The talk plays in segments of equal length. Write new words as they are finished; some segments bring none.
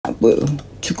apa.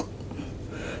 Cukup.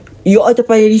 You all tak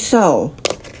payah risau.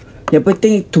 Yang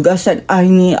penting tugasan I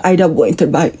ni, I dah buat yang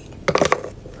terbaik.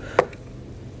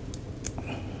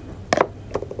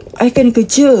 I kena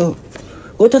kerja.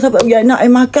 Kau tak dapat bagi anak I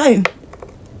makan.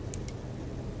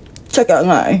 Cakap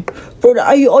dengan I, produk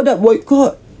I you all dah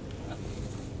boycott.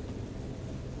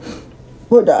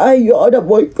 Produk I you all dah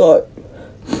boycott.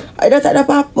 I dah tak ada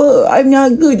apa-apa. I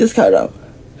meniaga je sekarang.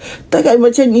 Takkan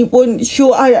macam ni pun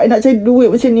show I nak cari duit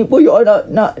macam ni pun you all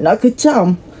nak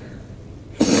kecam.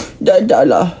 Dah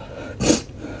lah.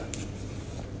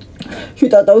 You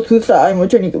tak tahu susah I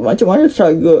macam ni, macam mana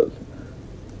struggle.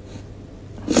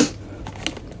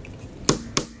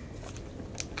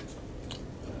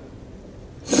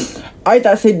 I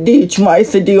tak sedih, cuma I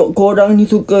sedih korang ni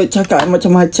suka cakap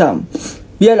macam-macam.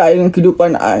 Biarlah dengan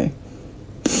kehidupan I.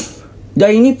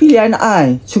 Dan ini pilihan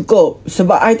I. Cukup.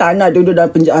 Sebab I tak nak duduk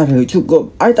dalam penjara.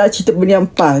 Cukup. I tak cerita benda yang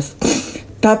pas.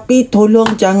 Tapi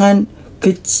tolong jangan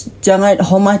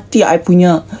hormati I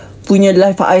punya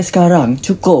life I sekarang.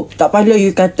 Cukup. Tak perlu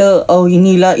you kata, oh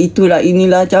inilah, itulah,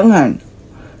 inilah. Jangan.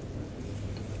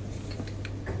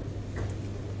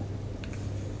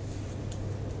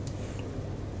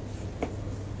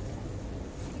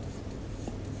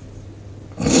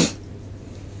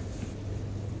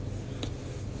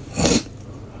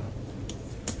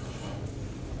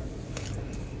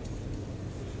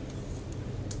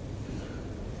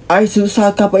 I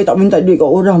susah ke apa, I tak minta duit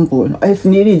kat orang pun. I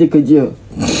sendiri je kerja.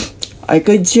 I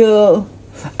kerja.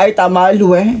 I tak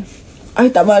malu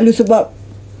I tak malu sebab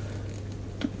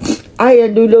I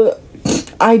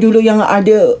dulu yang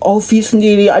ada office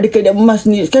sendiri, ada kedai emas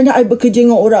sendiri. Sekarang I bekerja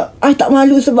dengan orang. I tak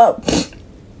malu sebab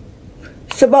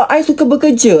I suka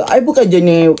bekerja. I bukan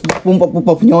jenis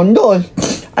perempuan-perempuan penyondol.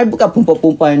 I bukan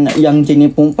perempuan-perempuan yang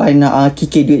jenis perempuan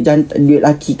kikir duit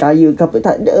laki kaya ke apa.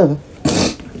 Tak ada.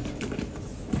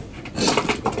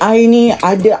 I ni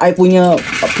ada I punya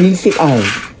prinsip I.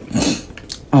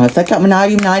 Setakat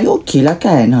menari-menari okey lah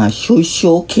kan. Show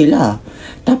okey lah.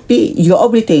 Tapi you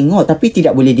all boleh tengok, tapi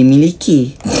tidak boleh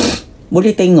dimiliki.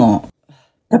 Boleh tengok,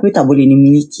 tapi tak boleh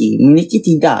dimiliki. Miliki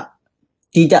tidak.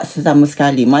 Tidak sesama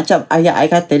sekali. Macam ayat I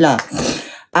katalah,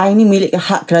 I ni milik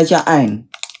hak kerajaan.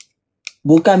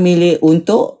 Bukan milik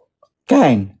untuk,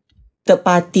 kan?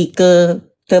 Tepati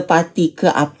ke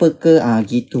apa ke,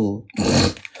 gitu.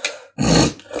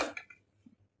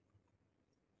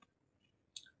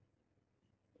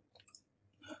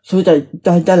 So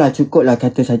dah lah, cukup lah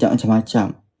kata Sajat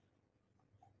macam-macam.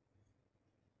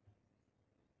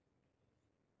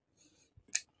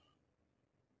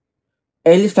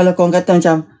 At least kalau korang kata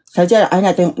macam, Sajat I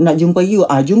nak jumpa you,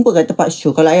 jumpa kat tempat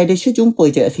show. Kalau I ada show, jumpa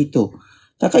je kat situ.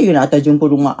 Takkan you nak datang jumpa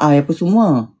rumah I apa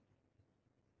semua.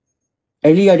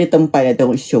 At least ada tempat nak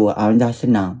tengok show, dah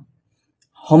senang.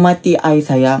 Hormati I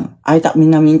sayang. I tak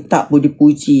minta pun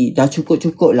dipuji. Dah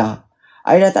cukup-cukup lah.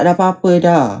 I dah tak ada apa-apa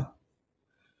dah.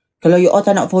 Kalau you all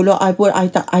tak nak follow I pun, I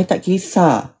tak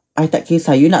kisah. I tak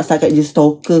kisah. You nak setakat je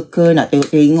stalker ke, nak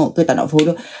tengok ke, tak nak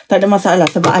follow. Tak ada masalah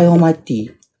sebab I hormati.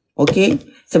 Okay?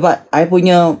 Sebab I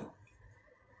punya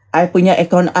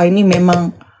account I ni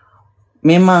memang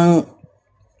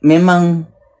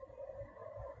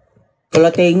kalau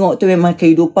tengok tu memang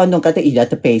kehidupan tu kata, dah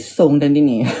terpesong dan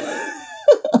ni.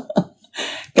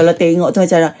 Kalau tengok tu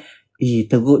macam,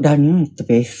 teruk dah ni,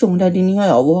 terpesong dah dia ni.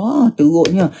 Ya Allah,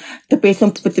 teruknya.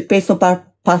 Terpesong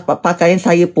pakaian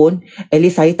saya pun, at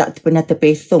least saya tak pernah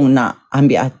terpesong nak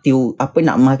ambil hati,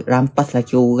 nak rampas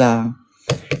laki orang.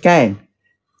 Kan?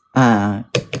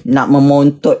 Nak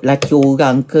memontot laki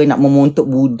orang ke, nak memontot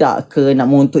budak ke, nak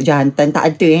memontot jantan,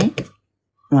 tak ada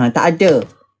tak ada.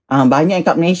 Banyak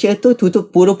kat Malaysia tu tutup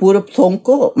pura-pura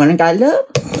songkok, manakala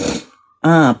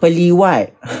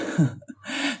peliwat.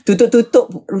 Tutup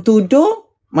tudung,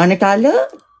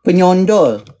 manakala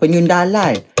penyondol,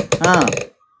 penyundalan.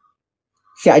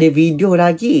 Siap ada video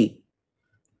lagi.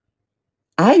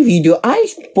 Video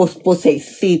post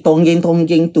seksi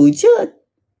tonggeng-tonggeng tu je.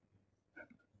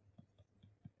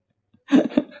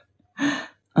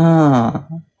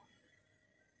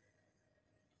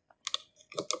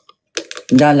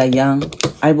 Dah lah yang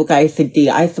I bukan I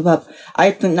sedih. I sebab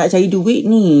I nak cari duit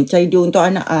ni, cari duit untuk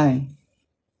anak I.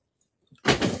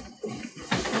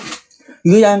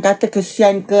 You yang kata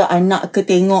kesian ke anak ke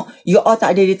tengok, you all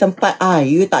tak ada di tempat I.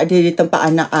 You tak ada di tempat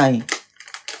anak I.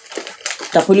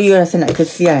 Tak perlu you rasa nak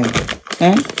kesian.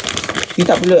 You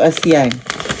tak perlu kesian.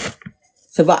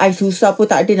 Sebab I susah pun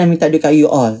tak ada nak minta duit kat you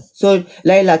all. So,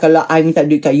 lainlah kalau I minta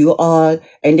duit kat you all,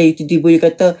 and then tiba-tiba you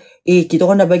kata, kita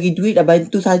orang dah bagi duit, dah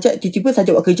bantu Sajat, tiba-tiba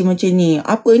Sajat buat kerja macam ni.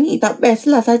 Apa ni? Tak best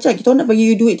lah Sajat. Kita orang nak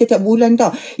bagi you duit setiap bulan tau.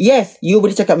 Yes, you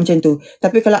boleh cakap macam tu.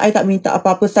 Tapi kalau I tak minta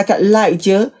apa-apa, setakat like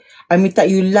je, I minta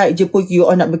you like je pun you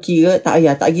orang nak berkira, tak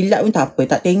payah. Tak pergi like pun tak apa.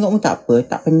 Tak tengok pun tak apa.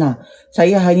 Tak pernah.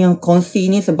 Saya hanya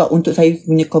kongsi ni sebab untuk saya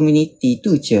punya community.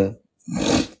 Tu je.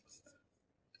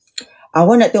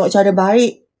 Awak nak tengok cara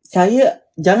baik,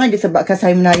 jangan disebabkan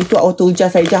saya menari tu auto ujar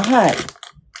saya jahat.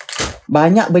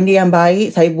 Banyak benda yang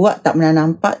baik saya buat tak pernah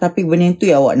nampak, tapi benda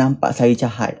tu yang awak nampak saya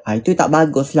jahat. Itu tak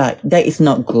bagus lah. That is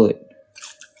not good.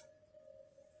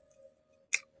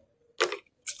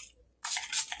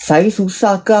 Saya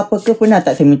susah ke apa ke, pernah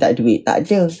tak saya minta duit? Tak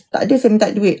ada. Tak ada saya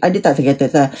minta duit. Ada tak saya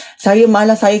kata saya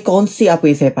malah saya kongsi apa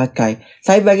yang saya pakai.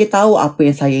 Saya bagi tahu apa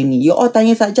yang saya ni. You all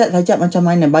tanya Sajat macam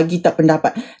mana? Bagi tak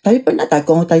pendapat. Tapi pernah tak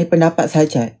korang tanya pendapat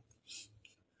Sajat?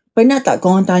 Pernah tak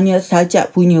korang tanya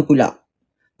Sajat punya pula?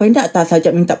 Pernah tak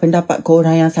Sajat minta pendapat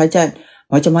korang yang Sajat?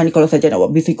 Macam mana kalau Sajat nak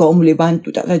buat bisnes, korang boleh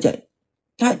bantu tak Sajat?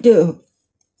 Tak ada.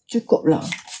 Cukup lah.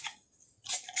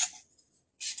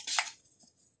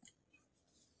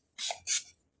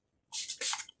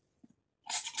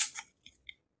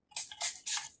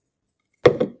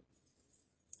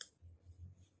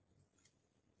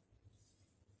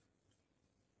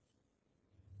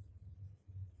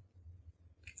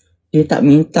 Dia tak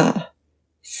minta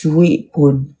duit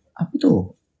pun. Apa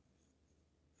tu?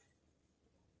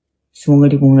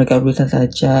 Semoga dia memulakan urusan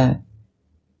Sajat.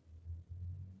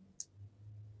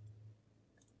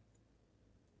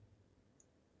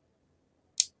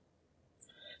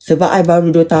 Sebab I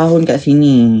baru 2 tahun kat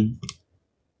sini.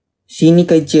 Sini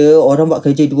kerja, orang buat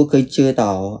kerja 2 kerja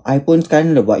tau. I pun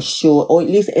sekarang dah buat show. At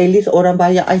least orang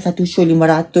bayar I satu show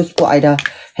 500 pun I dah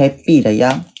happy dah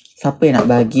ya. Siapa yang nak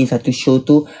bagi satu show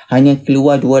tu hanya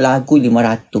keluar 2 lagu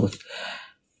 500.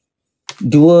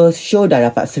 2 show dah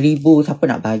dapat 1000. Siapa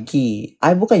nak bagi?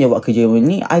 I bukannya buat kerja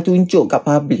ni. I tunjuk kat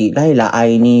public. Lah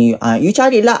I ni. You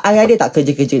carilah I ada tak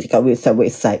kerja-kerja dekat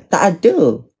website. Tak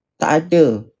ada. Tak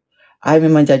ada. I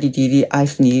memang jadi diri I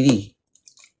sendiri.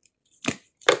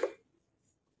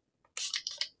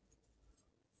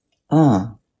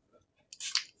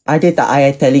 Ada tak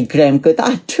I Telegram ke? Tak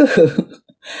ada.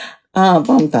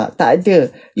 Faham tak? Tak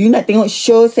ada. You nak tengok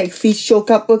show, sexy show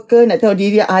ke apa ke? Nak tengok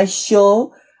diri I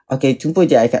show? Okay, jumpa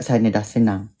je I kat sana, dah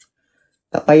senang.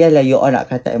 Tak payahlah you all nak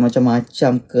kata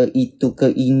macam-macam ke, itu ke,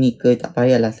 ini ke. Tak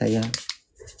payahlah saya.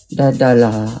 Dah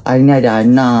lah. I ni ada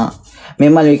anak.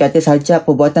 Memang lebih kata Sajat,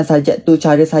 perbuatan Sajat tu,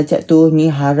 cara Sajat tu ni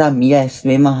haram. Yes,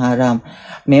 memang haram.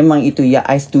 Memang itu ya,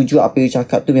 I setuju apa you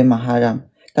cakap tu memang haram.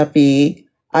 Tapi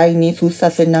I ni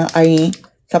susah senang I.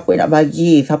 Siapa nak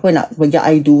bagi? Siapa nak bagi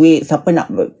I duit? Siapa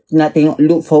nak tengok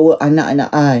look forward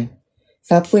anak-anak I?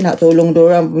 Siapa nak tolong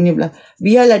diorang punya belah?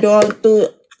 Biarlah diorang tu,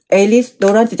 at least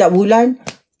diorang setiap bulan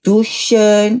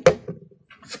tuition,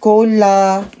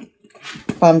 sekolah.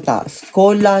 Faham tak?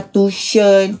 Sekolah,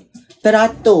 tuition,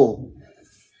 teratur.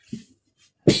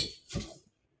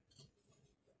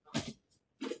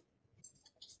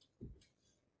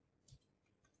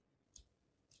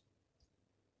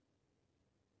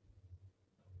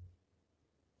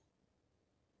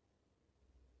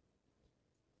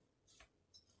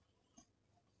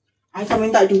 I tak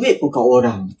minta duit pun kat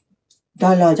orang.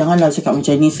 Dah lah, janganlah cakap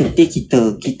macam ni. Sedih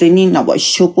kita. Kita ni nak buat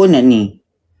show pun nak ni.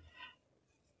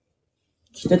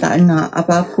 Kita tak nak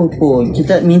apa-apa pun.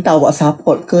 Kita minta awak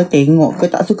support ke, tengok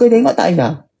ke. Tak suka tengok, tak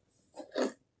payah.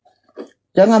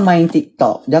 Jangan main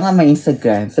TikTok. Jangan main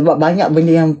Instagram. Sebab banyak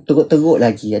benda yang teruk-teruk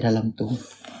lagi dalam tu.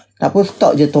 Tak apa,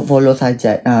 stop je tu follow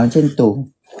Sajat. Macam tu.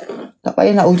 Tak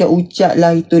payah nak ujat-ujat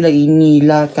lah. Itulah,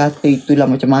 inilah, kata itulah,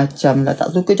 macam-macam lah.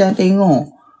 Tak suka jangan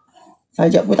tengok.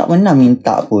 Sajat pun tak pernah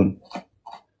minta pun.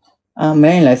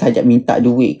 Mainlah Sajat minta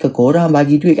duit ke, korang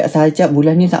bagi duit kat Sajat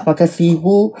bulan ni nak pakai 1000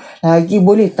 lagi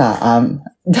boleh tak?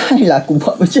 Dah lah aku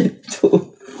buat macam tu.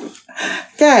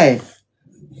 Kan?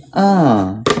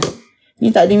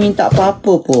 Ni tak ada minta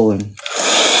apa-apa pun.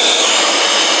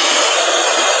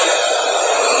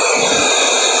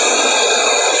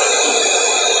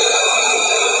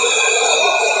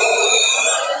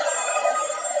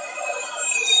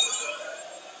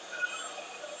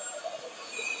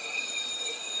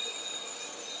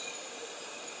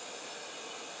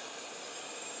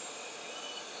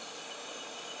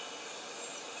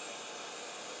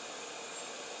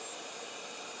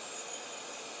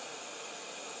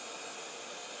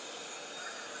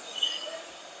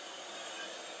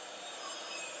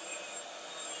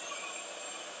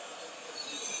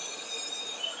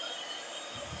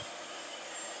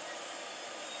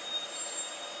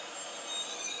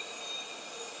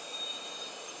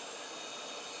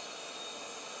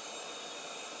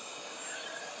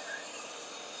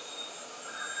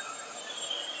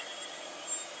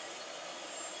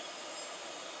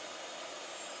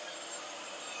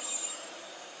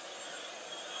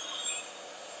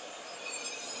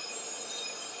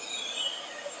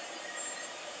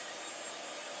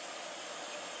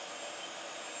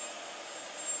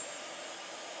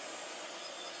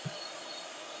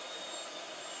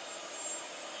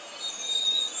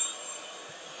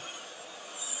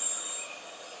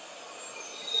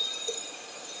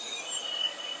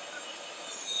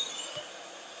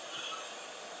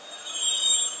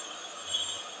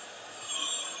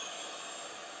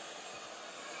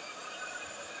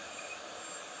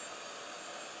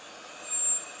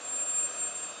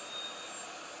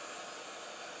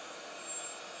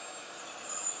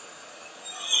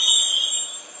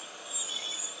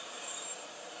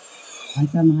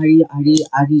 macam hari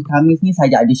Khamis ni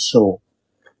Sajat ada show.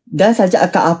 Dan Sajat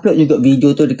akan upload juga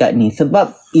video tu dekat ni.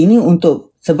 Sebab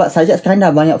Sajat sekarang dah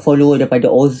banyak follower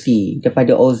daripada Aussie,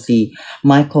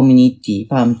 my community.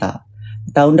 Faham tak?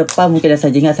 Tahun depan mungkin dah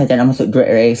Sajat ingat Sajat nak masuk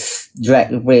drag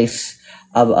race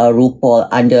RuPaul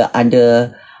under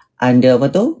apa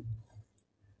tu?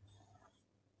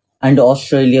 Under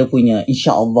Australia punya,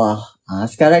 insyaAllah.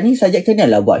 Sekarang ni Sajat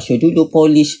kenalah buat show dulu,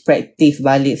 polish, practice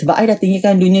balik. Sebab I dah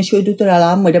tinggalkan dunia show tu dah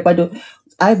lama. Daripada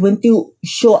I berhenti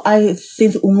show I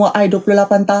since umur I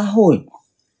 28 tahun.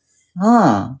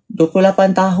 28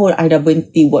 tahun I dah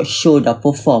berhenti buat show, dah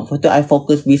perform. Lepas tu I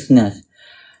fokus business.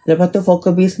 Lepas tu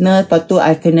fokus business, lepas tu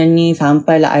I kena ni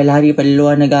sampailah I lari pada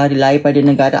luar negara, lari pada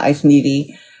negara I sendiri.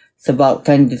 Sebab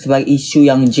isu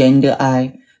yang gender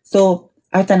I. So,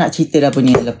 I tak nak cerita dah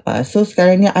benda yang lepas. So,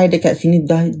 sekarang ni I dekat sini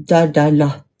dah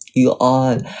lah. You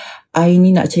all. I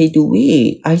ni nak cari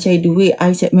duit.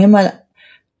 Memang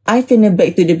I kena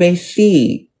back to the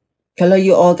basic. Kalau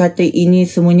you all kata ini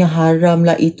semuanya haram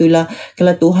lah, itulah.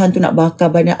 Kalau Tuhan tu nak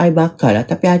bakar banyak, I bakar lah.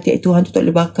 Tapi hati Tuhan tu tak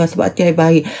boleh bakar sebab hati I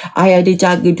baik. I ada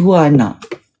jaga 2 anak.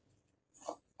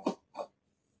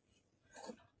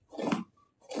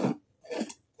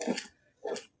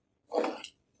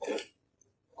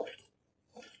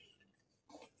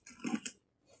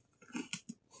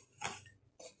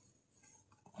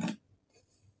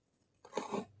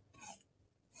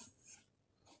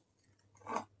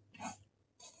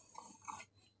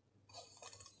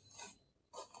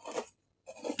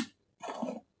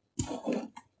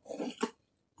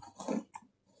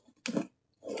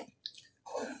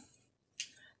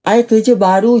 I kerja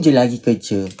baru je lagi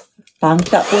kerja.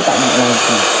 Pangkat pun tak nak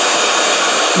lagi.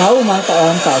 Baru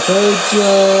mangkat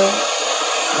kerja.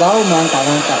 Baru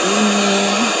mangkat ini.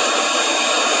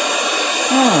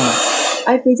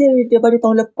 I kerja daripada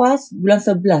tahun lepas, bulan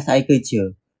 11 I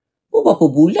kerja. Berapa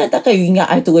bulan takkan you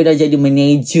ingat I tu dah jadi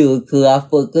manager ke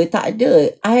apa ke? Tak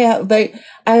ada.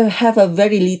 I have a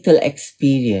very little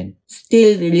experience.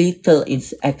 Still little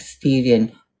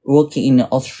experience working in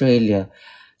Australia.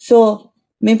 So,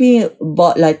 maybe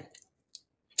about like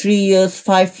 3 years,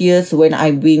 5 years when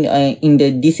I've been in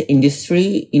this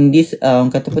industry, in this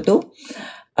kata apa tu,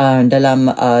 dalam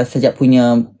Sajat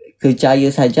punya kerjaya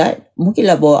Sajat,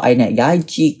 mungkinlah bawa I naik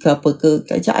gaji ke apa ke.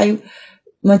 Kerja I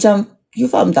macam, you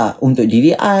faham tak? Untuk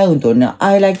diri I, untuk anak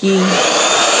I lagi.